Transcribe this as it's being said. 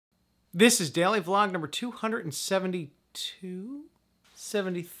This is daily vlog number 272?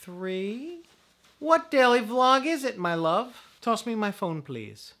 73? What daily vlog is it, my love? Toss me my phone,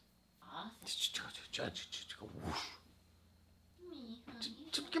 please.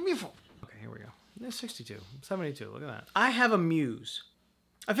 Give me a phone. Okay, here we go. There's 62, 72, look at that. I have a muse.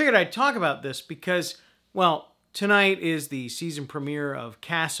 I figured I'd talk about this because, well, tonight is the season premiere of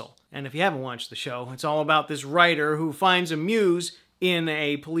Castle. And if you haven't watched the show, it's all about this writer who finds a muse in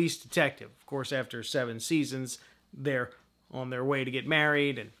a police detective. Of course, after 7 seasons, they're on their way to get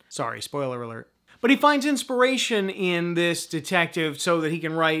married, and sorry, spoiler alert. But he finds inspiration in this detective so that he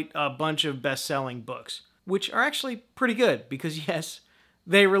can write a bunch of best-selling books, which are actually pretty good because, yes,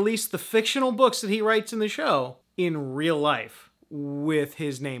 they release the fictional books that he writes in the show in real life with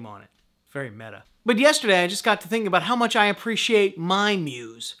his name on it. Very meta. But yesterday, I just got to thinking about how much I appreciate my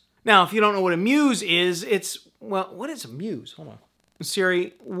muse. Now, if you don't know what a muse is, it's, well, what is a muse? Hold on.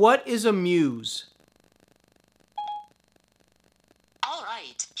 Siri, what is a muse? All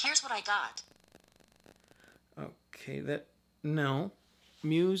right, here's what I got. Okay, no.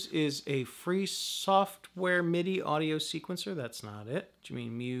 Muse is a free software MIDI audio sequencer. That's not it. What do you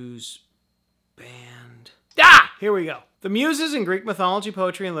mean, Muse band? Ah! Here we go. The Muses in Greek mythology,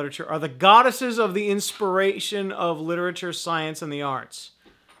 poetry, and literature are the goddesses of the inspiration of literature, science, and the arts.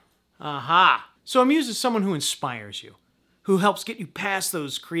 Aha! So a muse is someone who inspires you, who helps get you past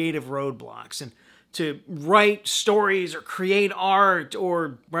those creative roadblocks and to write stories or create art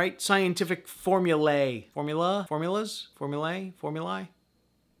or write scientific formulae. Formulas?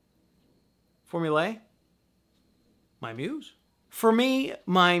 My muse? For me,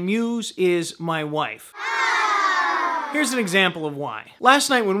 my muse is my wife. Here's an example of why. Last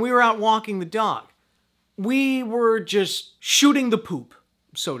night when we were out walking the dog, we were just shooting the poop,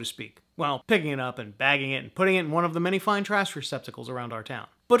 so to speak. Well, picking it up and bagging it and putting it in one of the many fine trash receptacles around our town.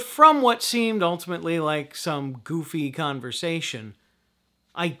 But from what seemed ultimately like some goofy conversation,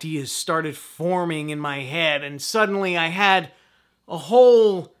 ideas started forming in my head, and suddenly I had a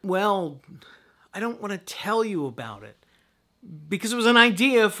whole, well, I don't want to tell you about it, because it was an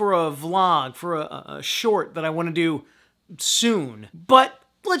idea for a vlog, for a short that I want to do soon. But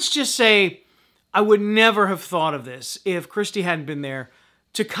let's just say I would never have thought of this if Christy hadn't been there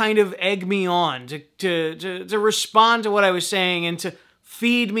to kind of egg me on, to respond to what I was saying and to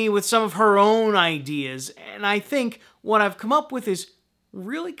feed me with some of her own ideas. And I think what I've come up with is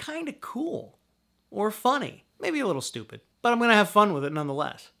really kind of cool or funny. Maybe a little stupid, but I'm going to have fun with it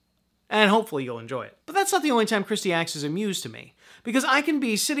nonetheless. And hopefully you'll enjoy it. But that's not the only time Christy acts as a muse to me, because I can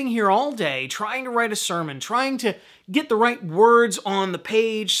be sitting here all day trying to write a sermon, trying to get the right words on the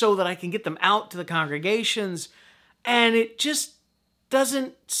page so that I can get them out to the congregations, and it just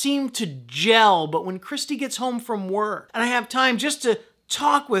doesn't seem to gel. But when Christy gets home from work and I have time just to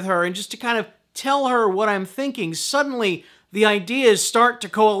talk with her and just to kind of tell her what I'm thinking, suddenly the ideas start to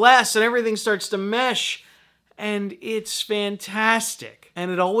coalesce and everything starts to mesh, and it's fantastic. And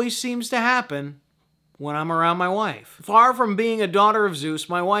it always seems to happen when I'm around my wife. Far from being a daughter of Zeus,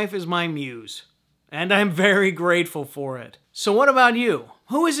 my wife is my muse, and I'm very grateful for it. So what about you?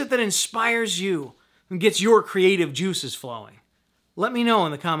 Who is it that inspires you and gets your creative juices flowing? Let me know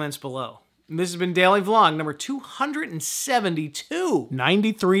in the comments below. And this has been Daily Vlog number 272.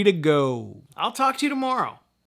 93 to go. I'll talk to you tomorrow.